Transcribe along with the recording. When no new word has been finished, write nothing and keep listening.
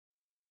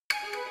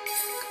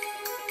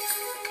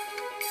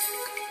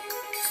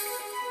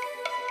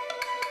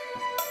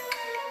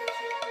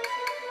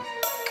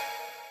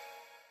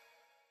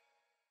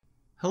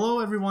Hello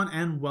everyone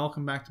and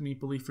welcome back to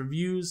Maple Leaf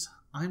Reviews.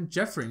 I'm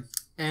Jeffrey.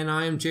 And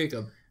I am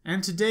Jacob.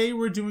 And today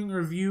we're doing a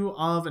review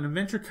of an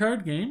adventure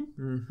card game,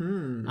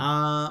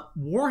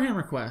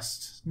 Warhammer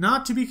Quest.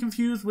 Not to be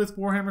confused with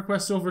Warhammer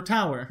Quest Silver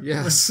Tower.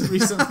 Yes. Which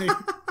recently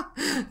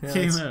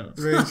came out.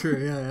 Very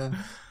true, yeah.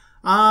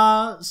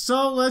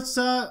 So let's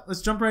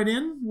jump right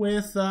in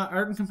with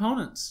art and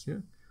components. Yeah.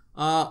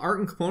 Art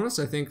and components,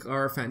 I think,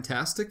 are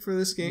fantastic for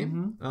this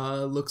game.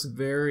 Looks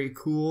very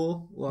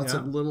cool. Lots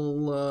of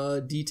little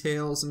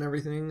details and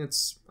everything.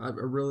 I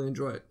really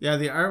enjoy it. Yeah,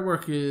 the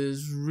artwork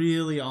is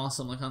really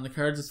awesome. Like on the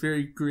cards, it's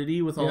very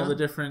gritty with all the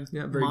different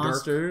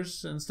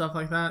monsters and stuff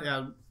like that.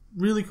 Yeah,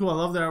 really cool. I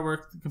love the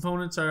artwork. The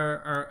components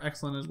are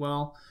excellent as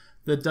well.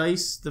 The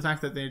dice, the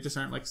fact that they just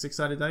aren't like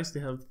six-sided dice, they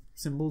have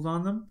symbols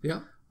on them. Yeah,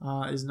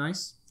 is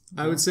nice.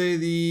 I would say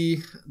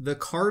the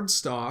card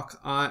stock,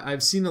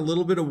 I've seen a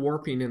little bit of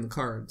warping in the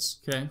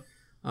cards. Okay.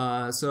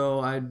 So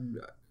I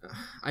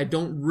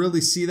don't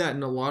really see that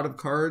in a lot of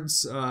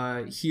cards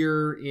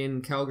here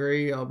in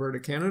Calgary, Alberta,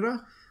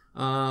 Canada.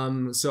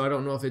 So I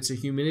don't know if it's a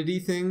humidity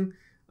thing.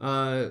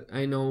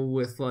 I know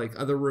with like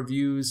other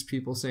reviews,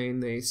 people saying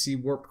they see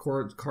warped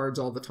cards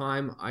all the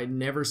time. I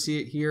never see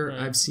it here.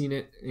 Right. I've seen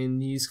it in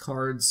these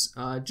cards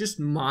just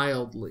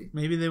mildly.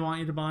 Maybe they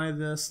want you to buy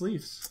the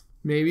sleeves.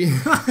 Maybe.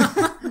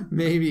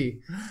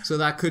 Maybe. So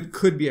that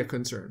could be a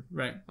concern.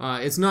 Right.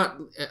 It's not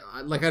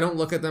like I don't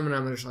look at them and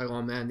I'm just like,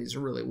 oh man, these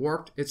are really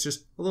warped. It's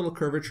just a little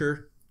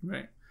curvature.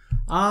 Right.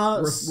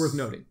 Worth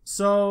noting.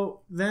 So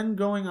then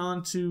going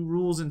on to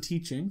rules and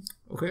teaching.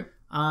 Okay.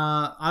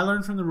 I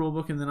learned from the rule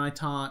book and then I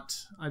taught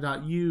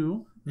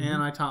you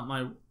and I taught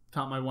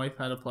my wife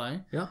how to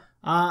play. Yeah.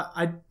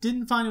 I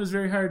didn't find it was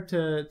very hard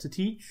to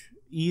teach.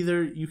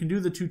 Either you can do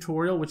the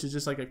tutorial, which is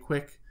just like a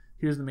quick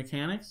here's the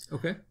mechanics.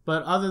 Okay.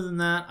 But other than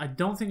that, I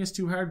don't think it's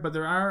too hard, but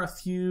there are a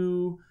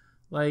few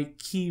like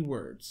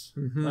keywords.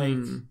 Like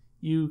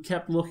you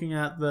kept looking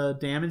at the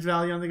damage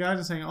value on the guys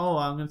and saying, oh,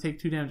 I'm going to take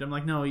 2 damage. I'm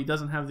like, no, he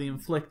doesn't have the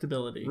inflict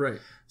ability.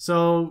 Right.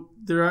 So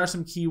there are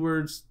some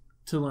keywords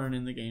to learn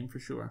in the game for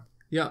sure.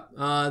 Yeah.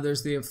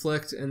 There's the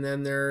inflict, and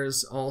then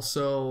there's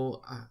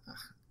also...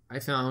 I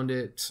found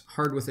it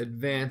hard with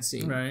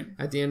advancing. Right.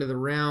 At the end of the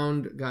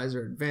round, guys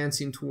are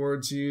advancing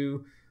towards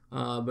you.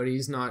 But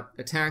he's not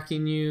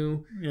attacking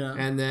you. Yeah.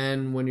 And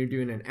then when you're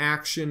doing an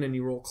action and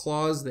you roll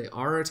claws, they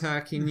are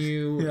attacking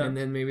you. And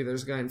then maybe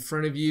there's a guy in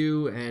front of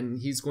you and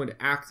he's going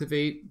to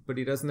activate, but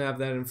he doesn't have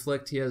that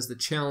inflict. He has the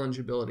challenge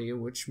ability,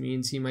 which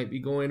means he might be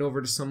going over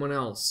to someone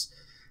else.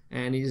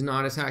 And he's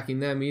not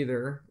attacking them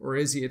either. Or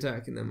is he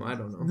attacking them? I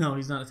don't know. No,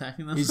 he's not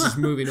attacking them. He's just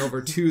moving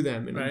over to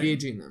them and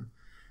engaging them.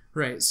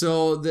 Right.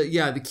 So the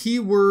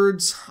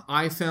keywords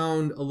I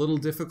found a little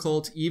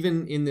difficult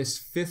even in this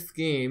 5th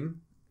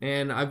game.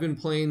 And I've been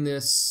playing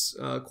this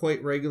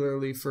quite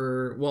regularly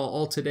for, well,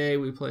 all today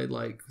we played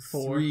like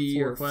four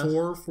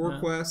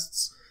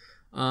quests.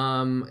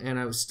 And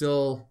I was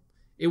still,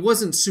 it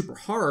wasn't super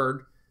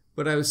hard,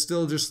 but I was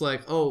still just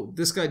like, oh,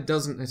 this guy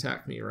doesn't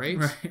attack me, right?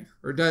 Right.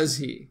 Or does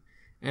he?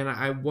 And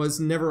I was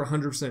never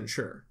 100%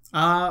 sure.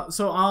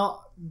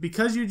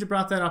 Because you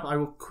brought that up, I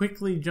will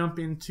quickly jump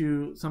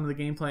into some of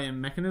the gameplay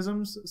and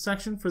mechanisms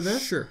section for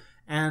this. Sure.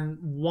 And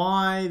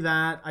why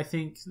that, I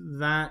think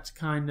that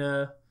kind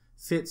of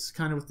fits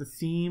kind of with the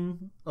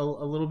theme a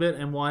little bit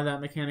and why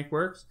that mechanic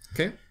works.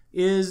 Okay.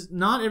 Is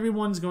not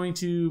everyone's going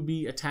to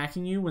be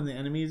attacking you when the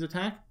enemy is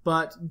attacked,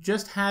 but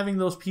just having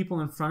those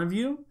people in front of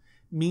you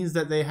means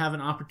that they have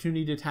an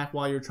opportunity to attack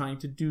while you're trying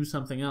to do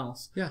something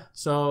else. Yeah.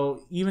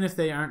 So even if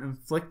they aren't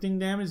inflicting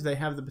damage, they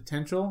have the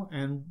potential,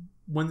 and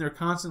when they're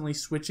constantly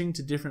switching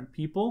to different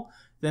people,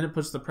 then it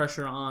puts the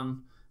pressure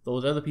on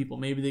those other people.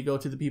 Maybe they go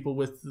to the people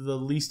with the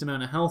least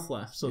amount of health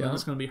left. So then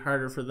it's going to be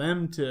harder for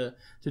them to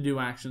do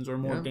actions or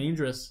more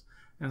dangerous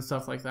and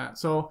stuff like that.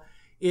 So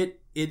it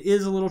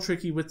is a little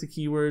tricky with the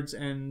keywords,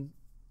 and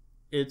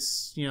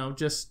it's,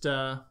 just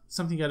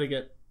something you got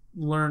to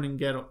learn and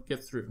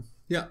get through.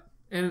 Yeah.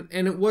 And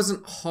it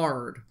wasn't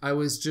hard. I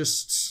was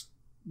just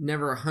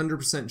never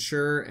 100%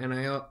 sure, and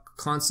I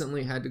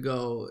constantly had to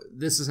go,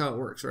 this is how it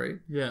works, right?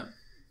 Yeah.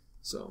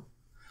 So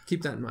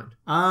keep that in mind.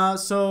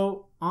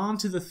 So on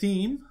to the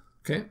theme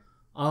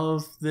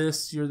of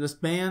this. You're this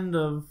band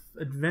of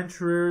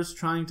adventurers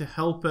trying to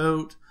help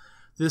out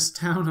this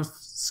town of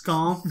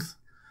Skonk.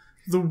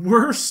 The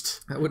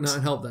worst. That would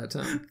not help that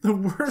town. The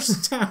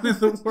worst town in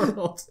the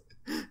world.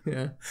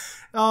 Yeah.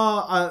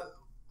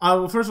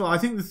 Well, first of all, I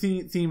think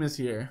the theme is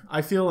here.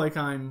 I feel like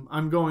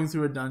I'm going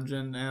through a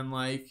dungeon and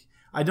like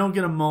I don't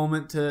get a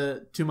moment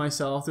to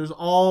myself. There's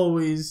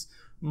always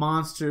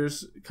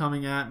monsters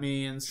coming at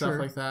me and stuff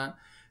like that.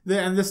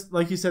 And this,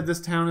 like you said,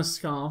 this town is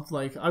Skonk.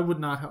 Like, I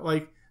would not,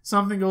 like,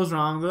 something goes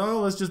wrong.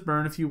 Oh, let's just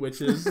burn a few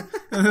witches.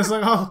 And it's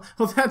like, oh,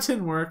 well, that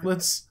didn't work.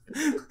 Let's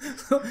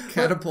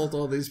catapult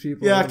all these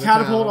people. Yeah,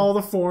 catapult all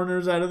the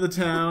foreigners out of the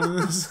town. And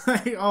it's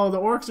like, oh, the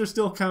orcs are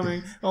still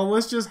coming. Oh,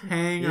 let's just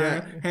hang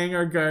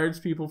our guards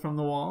people from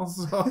the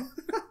walls. So.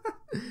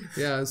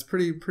 Yeah, it's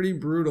pretty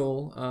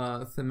brutal,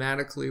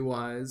 thematically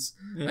wise.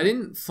 Yeah. I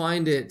didn't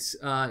find it.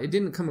 It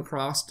didn't come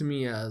across to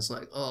me as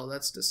like, oh,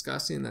 that's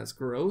disgusting, that's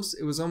gross.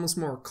 It was almost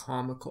more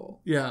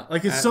comical. Yeah,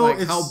 like it's so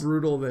it's, how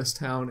brutal this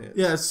town is.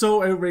 Yeah, it's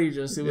so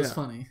outrageous. It was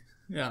funny.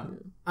 Yeah.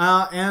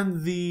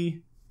 And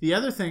the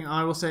other thing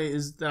I will say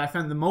is that I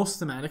found the most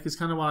thematic is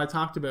kind of what I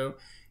talked about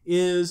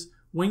is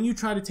when you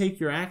try to take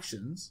your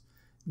actions.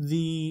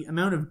 The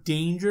amount of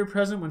danger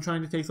present when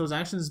trying to take those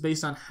actions is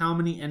based on how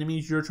many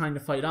enemies you're trying to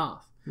fight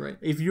off. Right.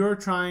 If you're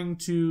trying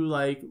to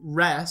like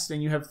rest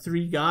and you have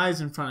 3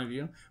 guys in front of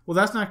you, well,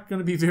 that's not going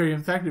to be very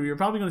effective. You're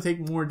probably going to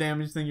take more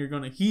damage than you're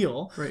going to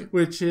heal, right?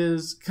 Which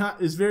is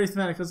very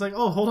thematic. It's like,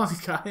 oh, hold on,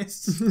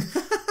 guys.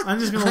 I'm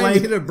just going to I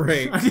need a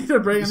break. I need a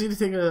break. I need to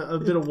take a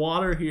bit of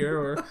water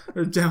here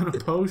or down a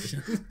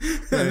potion.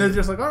 And they're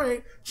just like, all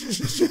right.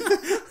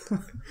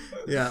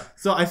 Yeah.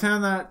 So I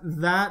found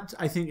that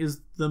I think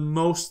is the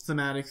most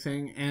thematic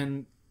thing,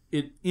 and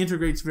it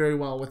integrates very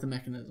well with the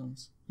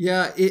mechanisms.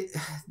 Yeah,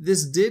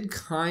 this did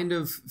kind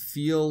of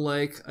feel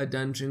like a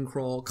dungeon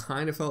crawl,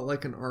 kind of felt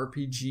like an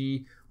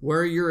RPG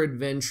where you're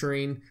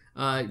adventuring.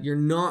 You're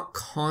not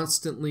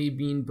constantly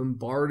being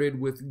bombarded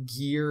with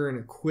gear and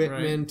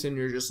equipment, and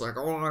you're just like,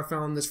 oh, I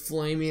found this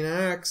flaming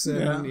axe,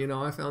 and you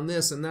know, I found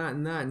this and that,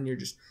 and you're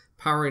just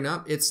powering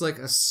up. It's like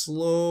a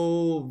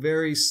slow,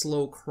 very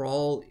slow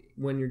crawl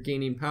when you're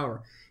gaining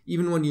power.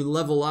 Even when you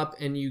level up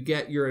and you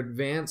get your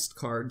advanced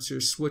cards,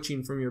 you're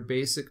switching from your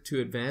basic to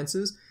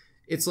advances.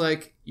 It's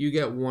like you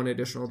get 1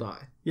 additional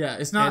die. Yeah,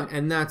 it's not,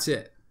 and that's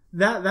it.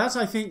 That's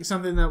I think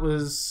something that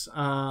was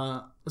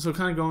so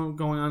kind of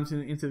going on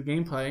into the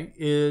gameplay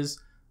is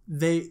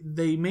they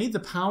made the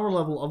power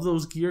level of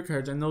those gear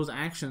cards and those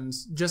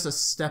actions just a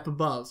step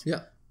above.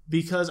 Yeah.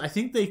 Because I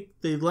think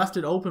they left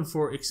it open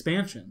for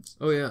expansions.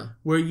 Oh yeah.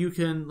 Where you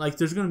can like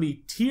there's going to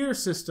be tier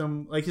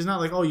system, like it's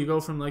not like, oh, you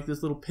go from like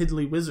this little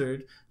piddly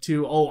wizard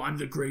to, oh, I'm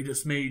the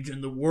greatest mage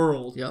in the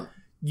world. Yeah.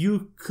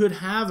 You could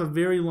have a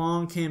very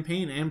long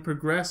campaign and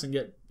progress and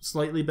get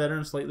slightly better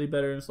and slightly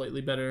better and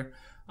slightly better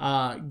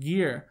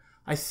gear.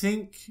 I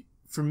think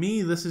for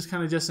me, this is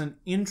kind of just an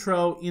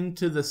intro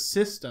into the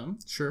system.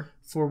 Sure.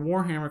 For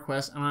Warhammer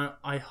Quest, and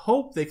I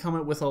hope they come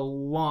up with a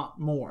lot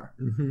more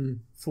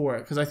for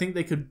it, because I think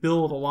they could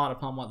build a lot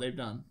upon what they've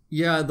done.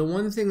 Yeah, the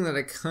one thing that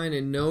I kind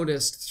of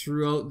noticed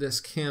throughout this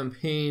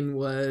campaign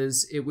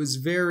was it was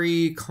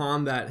very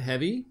combat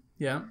heavy.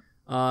 Yeah.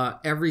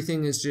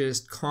 Everything is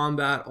just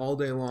combat all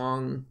day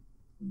long.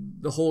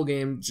 The whole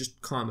game,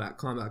 just combat.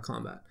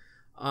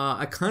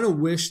 I kind of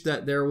wish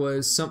that there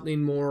was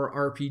something more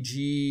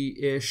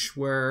RPG-ish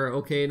where,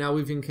 okay, now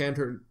we've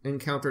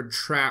encountered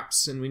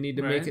traps and we need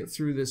to make it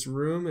through this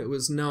room. It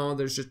was, no,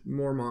 there's just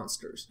more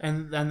monsters.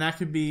 And that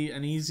could be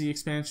an easy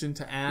expansion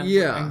to add.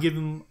 Yeah.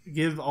 And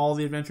give all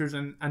the adventurers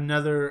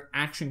another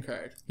action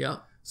card. Yeah.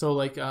 So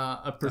like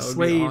a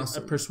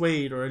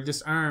persuade or a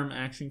disarm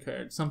action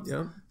card,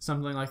 something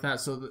like that.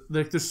 So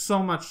there's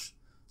so much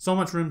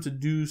room to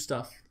do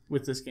stuff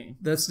with this game.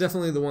 That's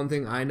definitely the one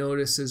thing I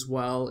notice as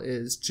well,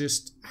 is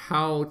just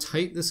how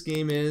tight this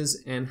game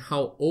is and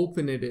how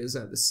open it is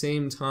at the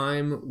same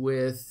time.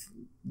 With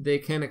they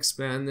can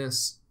expand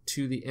this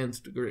to the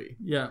nth degree.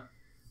 Yeah,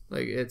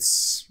 like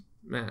it's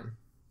cool in that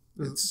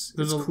way.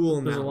 There's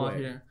a lot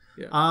here.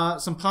 Yeah.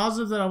 Some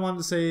positive that I wanted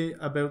to say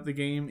about the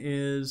game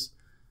is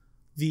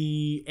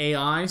the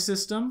AI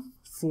system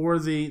for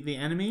the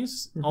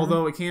enemies.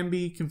 Although it can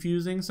be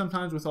confusing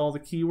sometimes with all the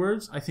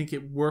keywords, I think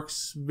it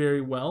works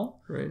very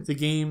well. Right. The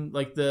game,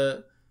 like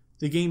the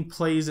game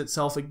plays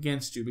itself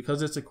against you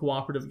because it's a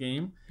cooperative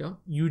game. Yeah.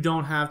 You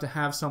don't have to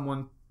have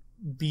someone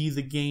be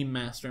the game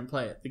master and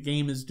play it. The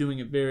game is doing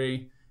it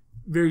very,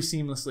 very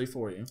seamlessly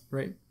for you.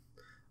 Right.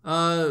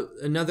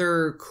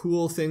 Another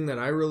cool thing that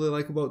I really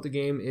like about the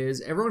game is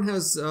everyone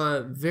has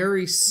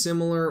very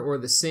similar or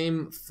the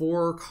same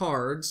 4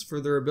 cards for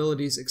their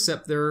abilities,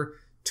 except they're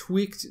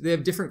tweaked. They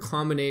have different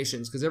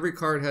combinations because every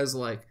card has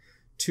like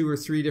 2 or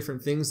 3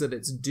 different things that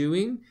it's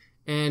doing,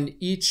 and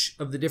each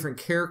of the different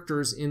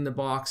characters in the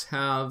box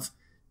have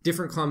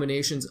different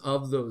combinations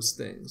of those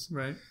things.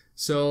 Right.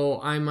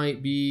 So I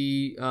might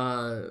be,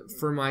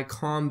 for my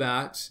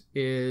combat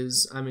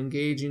is I'm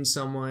engaging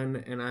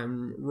someone and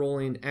I'm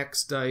rolling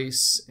X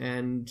dice,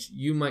 and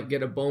you might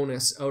get a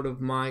bonus out of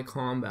my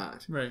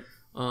combat. Right.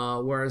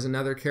 Whereas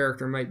another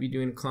character might be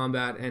doing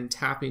combat and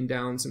tapping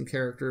down some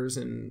characters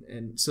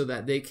and so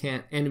that they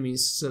can't,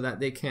 enemies, so that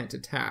they can't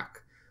attack.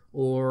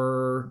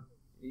 Or,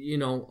 you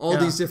know, all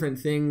these different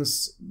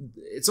things.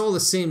 It's all the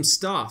same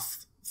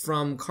stuff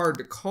from card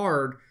to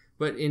card,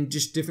 but in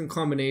just different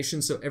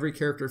combinations, so every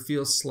character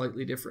feels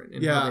slightly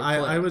different.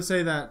 I would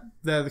say that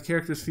the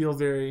characters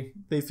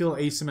feel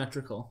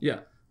asymmetrical. Yeah.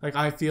 Like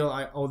I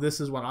feel, this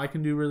is what I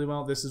can do really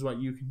well, this is what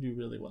you can do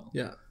really well.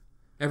 Yeah.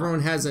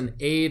 Everyone has an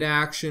aid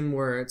action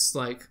where it's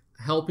like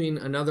helping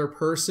another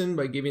person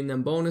by giving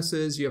them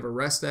bonuses. You have a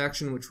rest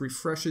action, which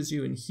refreshes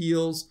you and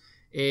heals.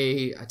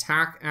 A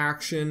attack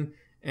action,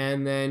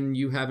 and then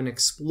you have an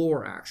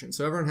explore action.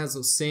 So everyone has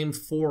those same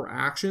 4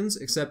 actions,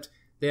 except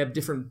they have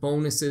different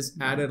bonuses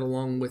added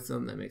along with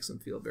them that makes them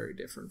feel very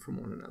different from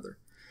one another.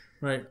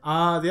 Right.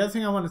 The other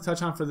thing I want to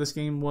touch on for this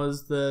game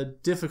was the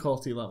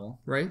difficulty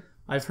level. Right.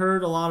 I've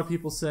heard a lot of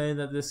people say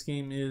that this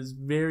game is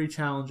very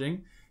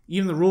challenging.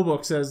 Even the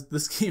rulebook says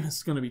this game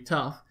is going to be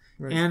tough.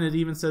 Right. And it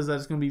even says that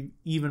it's going to be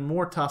even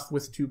more tough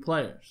with 2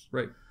 players.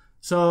 Right.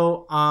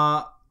 So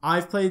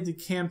I've played the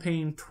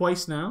campaign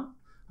twice now.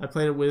 I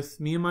played it with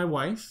me and my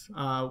wife,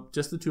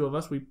 just the 2 of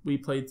us. We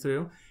played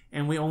through,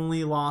 and we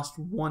only lost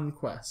 1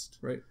 quest.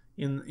 Right.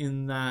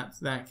 In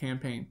that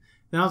campaign.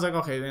 Then I was like,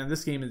 okay, man,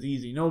 this game is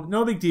easy.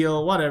 No big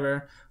deal,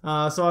 whatever.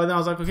 So then I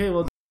was like, okay,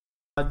 well,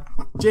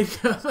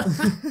 Jacob.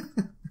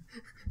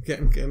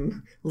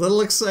 Getting a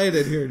little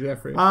excited here,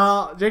 Jeffrey.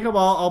 Jacob,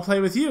 I'll play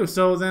with you.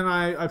 So then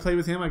I played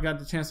with him. I got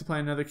the chance to play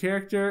another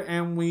character,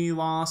 and we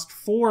lost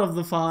 4 of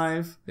the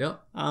 5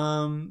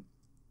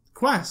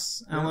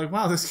 quests. And I'm like,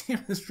 wow, this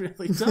game is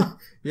really tough.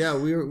 Yeah,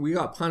 we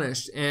got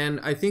punished. And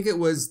I think it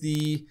was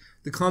the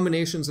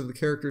combinations of the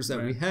characters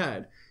that we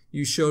had.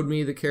 You showed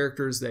me the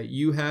characters that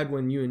you had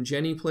when you and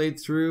Jenny played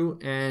through,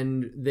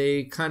 and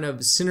they kind of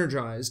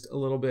synergized a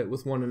little bit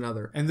with one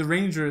another. And the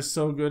Ranger is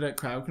so good at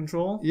crowd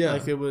control. Yeah.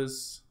 Like, it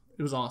was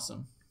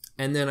awesome.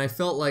 And then I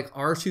felt like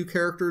our 2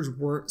 characters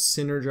weren't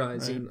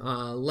synergizing.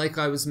 Right. Like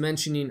I was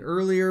mentioning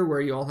earlier,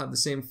 where you all have the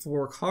same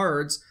 4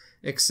 cards,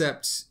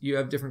 except you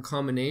have different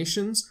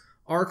combinations.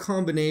 Our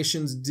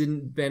combinations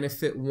didn't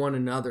benefit one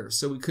another,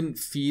 so we couldn't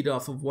feed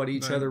off of what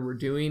each other were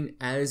doing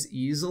as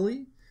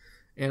easily.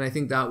 And I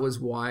think that was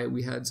why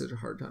we had such a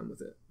hard time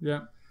with it.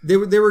 Yeah. They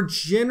were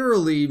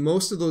generally,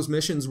 most of those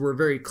missions were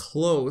very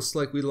close.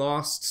 Like, we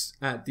lost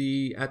at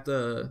the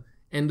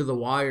end of the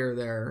wire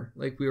there.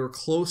 Like, we were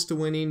close to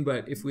winning,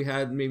 but if we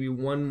had maybe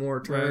 1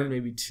 more turn,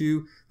 maybe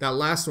 2, that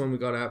last one we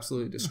got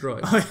absolutely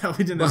destroyed. Oh yeah,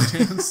 we didn't have a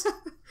chance.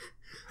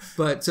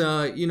 But,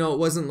 it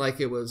wasn't like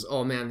it was,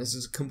 oh man, this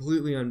is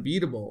completely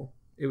unbeatable.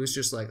 It was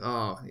just like,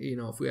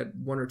 if we had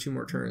 1 or 2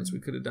 more turns, we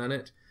could have done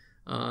it.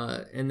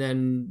 And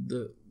then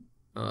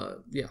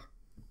yeah.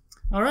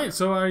 All right,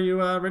 so are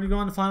you ready to go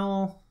on to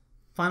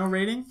final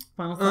rating?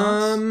 Final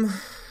thoughts?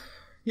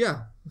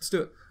 Yeah, let's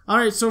do it. All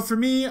right, so for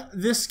me,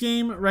 this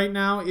game right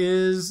now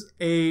is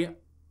a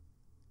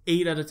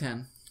 8 out of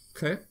 10.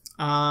 Okay.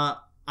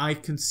 I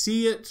can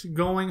see it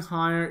going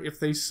higher if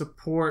they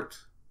support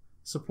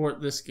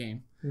this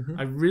game. Mm-hmm.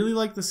 I really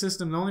like the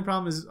system. The only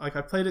problem is, like,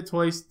 I played it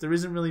twice. There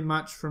isn't really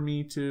much for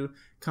me to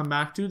come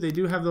back to. They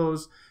do have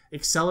those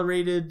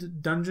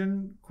accelerated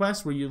dungeon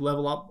quests where you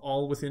level up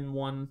all within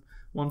one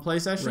play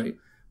session. Right.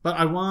 But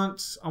I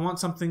want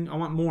something. I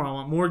want more. I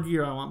want more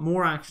gear. I want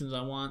more actions.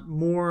 I want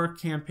more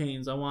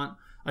campaigns. I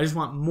just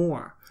want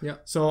more. Yeah.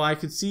 So I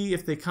could see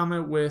if they come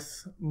out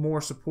with more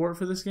support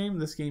for this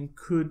game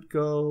could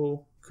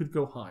go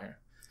higher.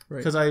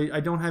 Because I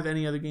don't have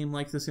any other game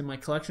like this in my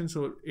collection,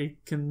 so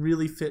it can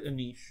really fit a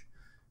niche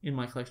in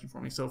my collection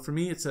for me. So for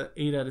me, it's an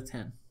 8 out of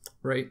 10.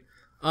 Right.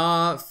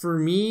 For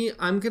me,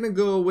 I'm going to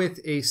go with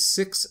a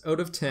 6 out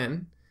of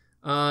 10,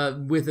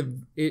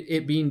 with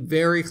it being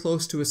very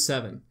close to a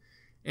 7.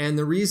 And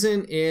the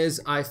reason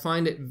is I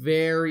find it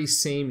very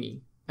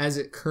samey as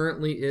it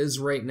currently is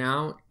right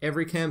now.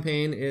 Every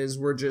campaign is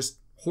we're just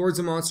hordes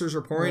of monsters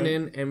are pouring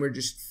in and we're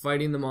just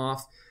fighting them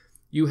off.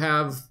 You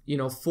have,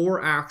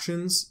 4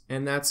 actions,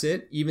 and that's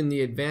it. Even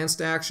the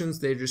advanced actions,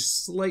 they're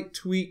just slight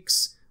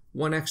tweaks,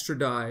 1 extra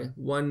die,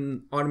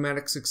 1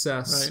 automatic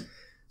success. Right.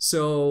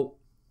 So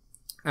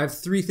I have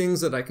 3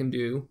 things that I can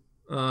do,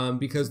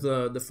 because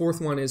the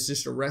 4th one is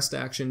just a rest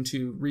action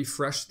to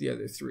refresh the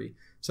other 3.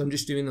 So I'm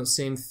just doing those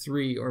same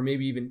 3, or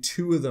maybe even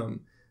 2 of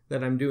them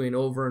that I'm doing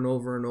over and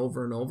over and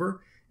over and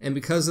over. And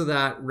because of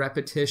that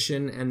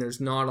repetition, and there's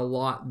not a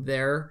lot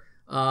there,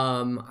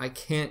 I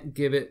can't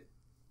give it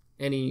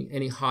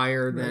any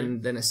higher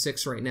than a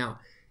 6 right now.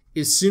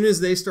 As soon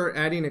as they start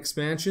adding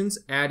expansions,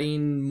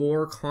 adding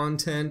more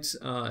content,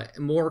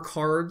 more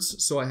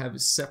cards, so I have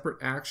separate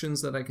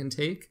actions that I can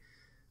take,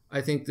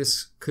 I think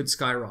this could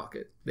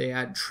skyrocket. They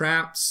add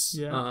traps,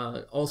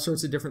 all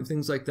sorts of different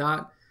things like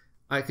that.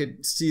 I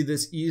could see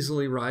this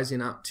easily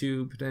rising up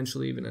to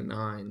potentially even a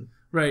 9.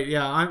 Right,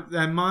 yeah.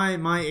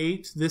 My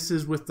 8, this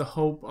is with the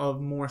hope of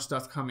more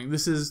stuff coming.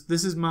 This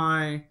is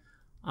my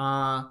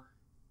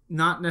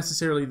not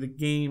necessarily the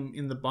game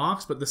in the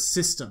box, but the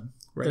system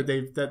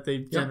that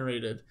they've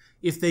generated.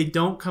 If they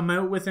don't come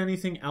out with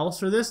anything else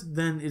for this,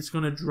 then it's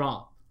going to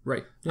drop.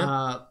 Right.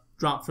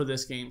 Drop for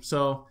this game.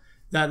 So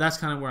that's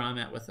kind of where I'm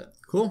at with it.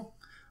 Cool.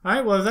 All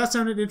right. Well, if that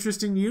sounded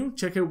interesting to you,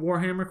 check out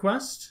Warhammer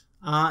Quest.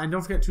 And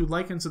don't forget to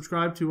like and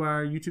subscribe to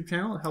our YouTube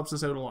channel. It helps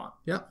us out a lot.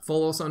 Yeah.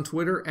 Follow us on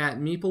Twitter at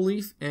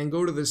MeepleLeaf, and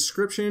go to the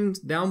description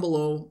down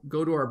below.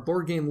 Go to our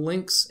board game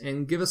links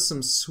and give us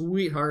some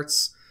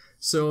sweethearts,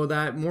 so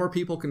that more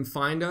people can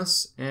find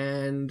us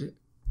and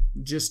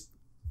just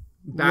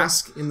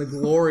bask in the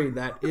glory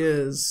that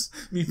is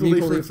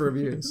Maple Leaf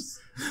Reviews.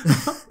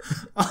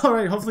 All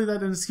right, hopefully that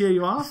didn't scare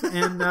you off,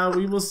 and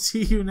we will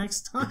see you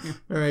next time.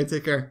 All right,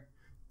 take care.